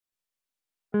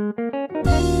What's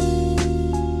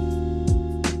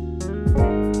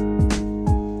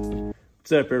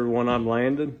up, everyone? I'm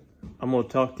Landon. I'm going to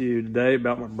talk to you today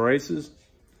about my braces,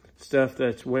 stuff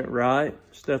that's went right,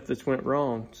 stuff that's went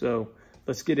wrong. So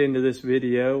let's get into this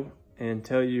video and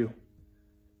tell you,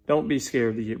 don't be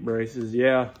scared to get braces.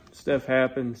 Yeah, stuff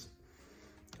happens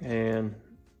and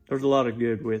there's a lot of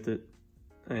good with it.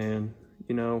 And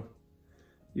you know,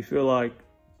 you feel like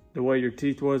the way your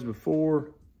teeth was before,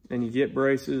 and you get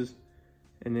braces,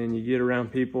 and then you get around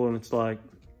people and it's like,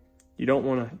 you don't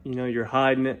want to, you know, you're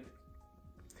hiding it.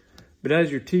 But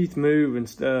as your teeth move and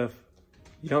stuff,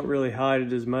 you don't really hide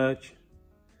it as much.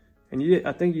 And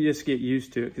I think you just get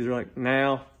used to it, because like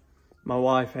now, my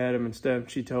wife had them and stuff.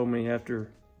 She told me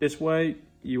after this weight,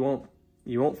 you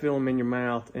won't feel them in your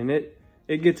mouth. And it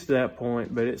gets to that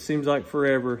point, but it seems like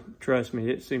forever. Trust me,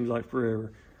 it seems like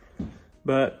forever.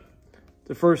 But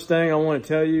the first thing I want to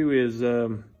tell you is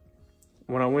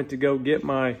when I went to go get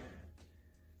my,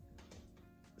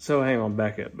 so hang on,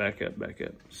 back up.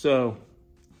 So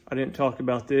I didn't talk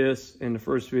about this in the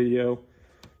first video.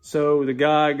 So the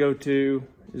guy I go to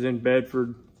is in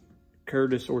Bedford,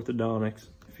 Curtis Orthodontics,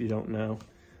 if you don't know.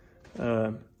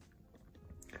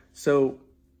 So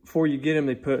before you get them,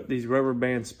 they put these rubber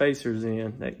band spacers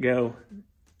in that go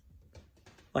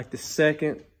like the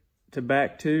second to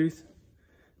back tooth.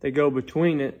 They go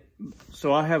between it.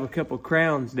 So I have a couple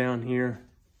crowns down here.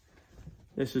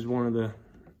 This is one of the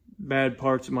bad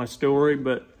parts of my story,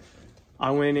 but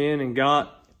I went in and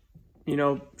got, you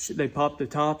know, they pop the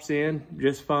tops in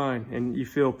just fine, and you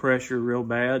feel pressure real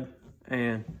bad.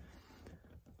 And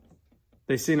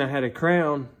they seen I had a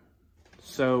crown,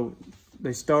 so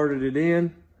they started it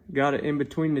in, got it in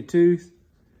between the tooth,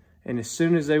 and as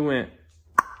soon as they went,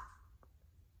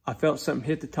 I felt something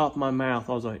hit the top of my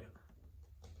mouth. I was like,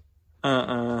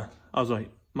 I was like,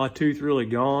 my tooth really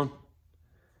gone?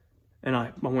 And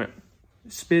I went,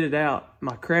 spit it out.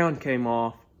 My crown came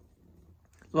off.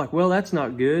 Like, well, that's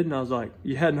not good. And I was like,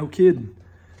 yeah, no kidding.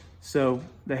 So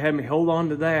they had me hold on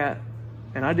to that,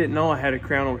 and I didn't know I had a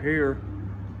crown over here.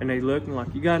 And they looked and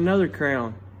like, you got another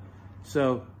crown.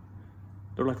 So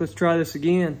they're like, let's try this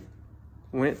again.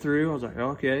 Went through, I was like,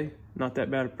 okay, not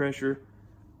that bad of pressure.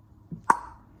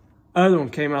 Other one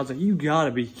came out, I was like, you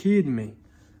gotta be kidding me.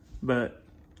 But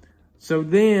so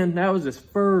then that was the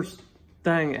first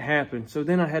thing that happened. So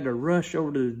then I had to rush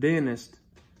over to the dentist.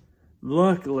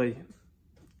 Luckily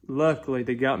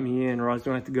they got me in, or I was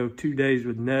gonna have to go 2 days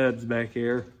with nubs back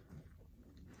there.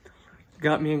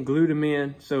 Got me in, glued them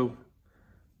in. So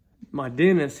my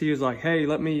dentist, he was like, hey,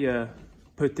 let me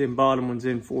put them bottom ones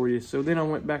in for you. So then I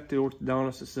went back to the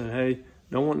orthodontist and said, hey,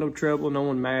 don't want no trouble, no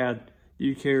one mad. Do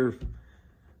you care if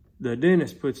the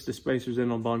dentist puts the spacers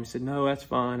in on the bottom? He said, no, that's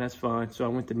fine, that's fine. So I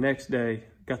went the next day,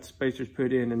 got the spacers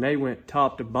put in, and they went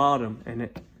top to bottom, and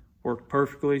it worked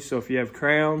perfectly. So if you have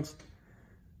crowns,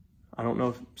 I don't know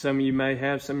if some of you may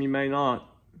have, some of you may not,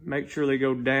 make sure they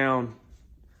go down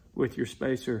with your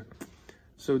spacer.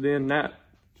 So then that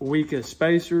week of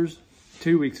spacers,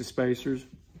 2 weeks of spacers,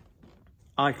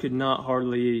 I could not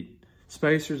hardly eat.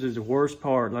 Spacers is the worst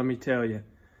part, let me tell you.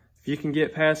 If you can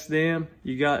get past them,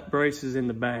 you got braces in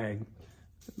the bag.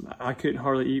 I couldn't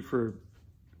hardly eat for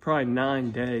probably 9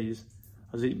 days.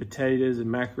 I was eating potatoes and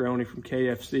macaroni from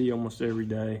KFC almost every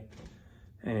day.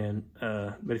 And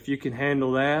but if you can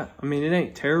handle that, I mean, it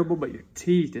ain't terrible, but your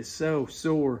teeth is so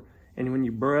sore, and when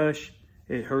you brush,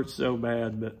 it hurts so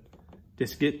bad. But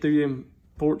just get through them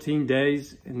 14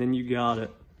 days, and then you got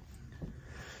it.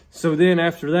 So then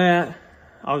after that,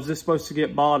 I was just supposed to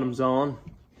get bottoms on.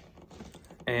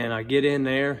 And I get in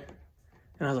there,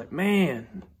 and I was like,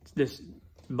 man, this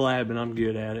blabbing, I'm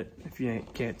good at it, if you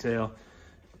can't tell.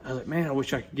 I was like, man, I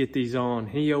wish I could get these on.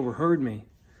 He overheard me.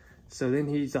 So then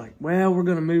he's like, well, we're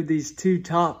gonna move these 2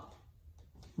 top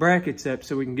brackets up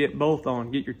so we can get both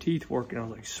on, get your teeth working. I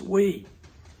was like, sweet.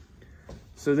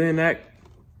 So then that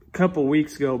couple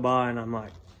weeks go by, and I'm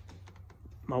like,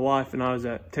 my wife and I was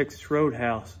at Texas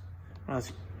Roadhouse. I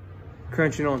was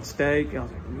crunching on steak, and I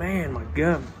was like, man, my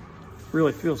gum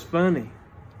really feels funny.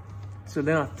 So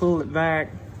then I pull it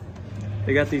back.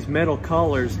 They got these metal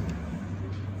collars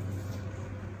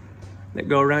that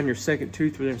go around your second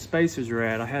tooth where them spacers are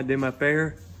at. I had them up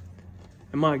there,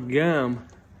 and my gum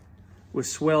was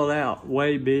swelled out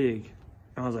way big.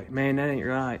 And I was like, man, that ain't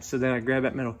right. So then I grabbed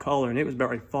that metal collar, and it was about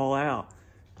ready to fall out,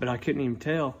 but I couldn't even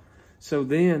tell. So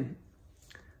then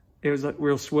it was like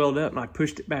real swelled up, and I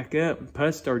pushed it back up, and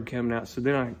pus started coming out. So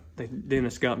then the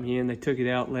dentist got me in, they took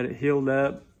it out, let it heal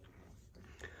up.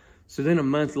 So then a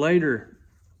month later,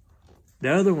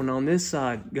 the other one on this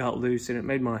side got loose, and it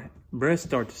made my breath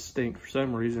start to stink for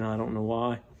some reason. I don't know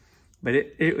why. but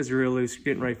it was real loose,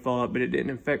 getting ready to fall out, but it didn't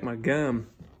infect my gum.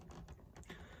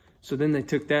 So then they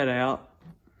took that out.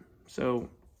 So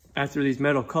after these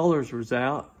metal colors was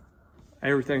out,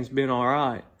 everything's been all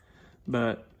right.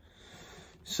 But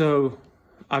so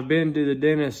I've been to the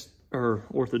dentist or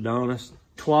orthodontist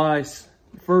twice.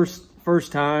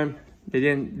 First time, they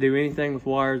didn't do anything with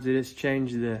wires. They just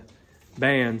changed the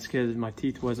bands because my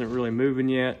teeth wasn't really moving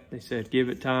yet. They said, give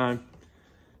it time.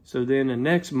 So then the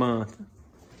next month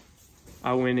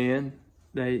I went in,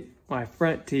 my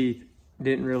front teeth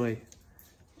didn't really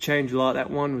change a lot.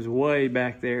 That one was way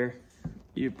back there.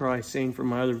 You've probably seen from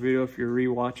my other video if you're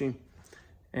rewatching.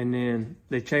 And then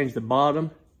they changed the bottom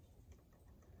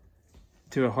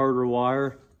to a harder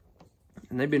wire.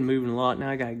 And they've been moving a lot. Now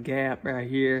I got a gap right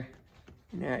here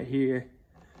and right here.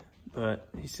 But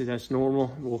he said that's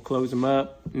normal. We'll close them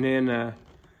up. And then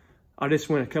I just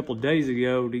went a couple days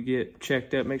ago to get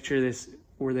checked up, make sure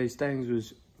where these things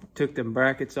was, took them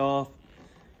brackets off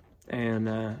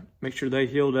and make sure they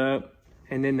healed up.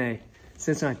 And then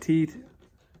since my teeth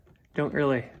don't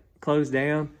really close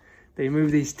down, they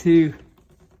moved these two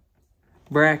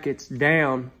brackets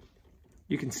down.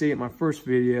 You can see it in my first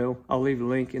video. I'll leave a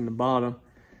link in the bottom.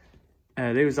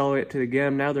 They was all the way up to the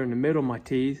gum. Now they're in the middle of my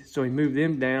teeth. So he moved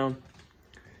them down.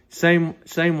 Same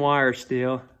wire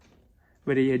still,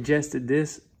 but he adjusted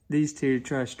these two to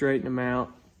try to straighten them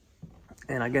out.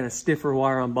 And I got a stiffer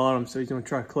wire on bottom, so he's gonna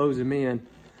try to close them in.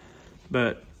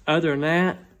 But other than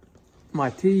that, my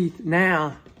teeth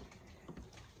now,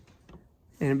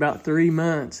 in about 3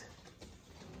 months,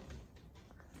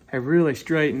 have really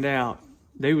straightened out.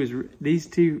 These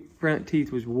two front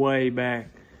teeth was way back,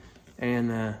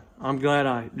 and I'm glad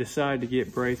I decided to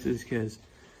get braces because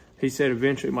he said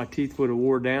eventually my teeth would have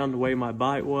wore down the way my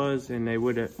bite was, and they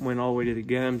would have went all the way to the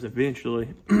gums eventually.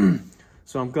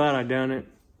 So I'm glad I done it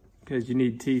because you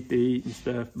need teeth to eat and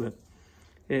stuff. But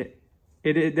it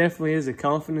definitely is a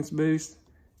confidence boost,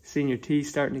 seeing your teeth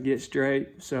starting to get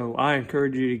straight. So I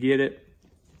encourage you to get it.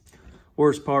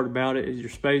 Worst part about it is your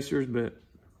spacers, but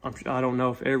I don't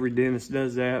know if every dentist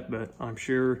does that, but I'm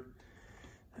sure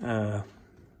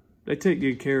they take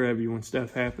good care of you when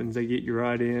stuff happens. They get you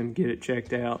right in, get it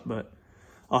checked out. But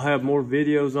I'll have more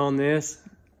videos on this.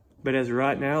 But as of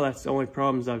right now, that's the only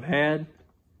problems I've had.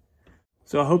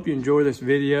 So I hope you enjoy this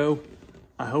video.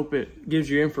 I hope it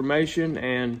gives you information,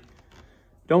 and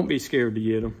don't be scared to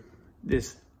get them.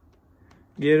 Just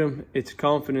get them. It's a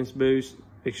confidence boost,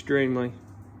 extremely.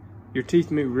 Your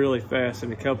teeth move really fast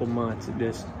in a couple months.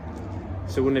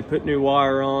 So when they put new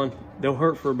wire on, they'll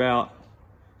hurt for about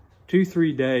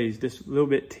 2-3 days, just a little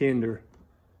bit tender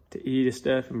to eat and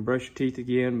stuff and brush your teeth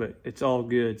again, but it's all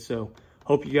good. So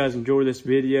hope you guys enjoy this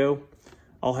video.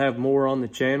 I'll have more on the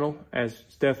channel as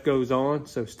stuff goes on,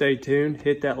 so stay tuned.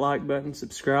 Hit that like button,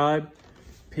 subscribe.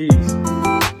 Peace.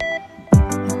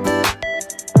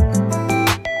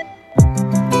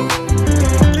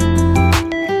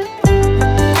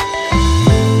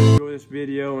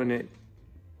 Video, and it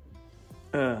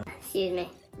excuse me,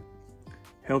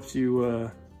 helps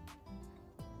you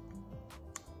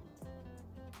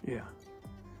yeah.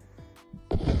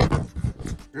 Well,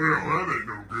 that ain't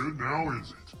no good now,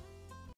 is it?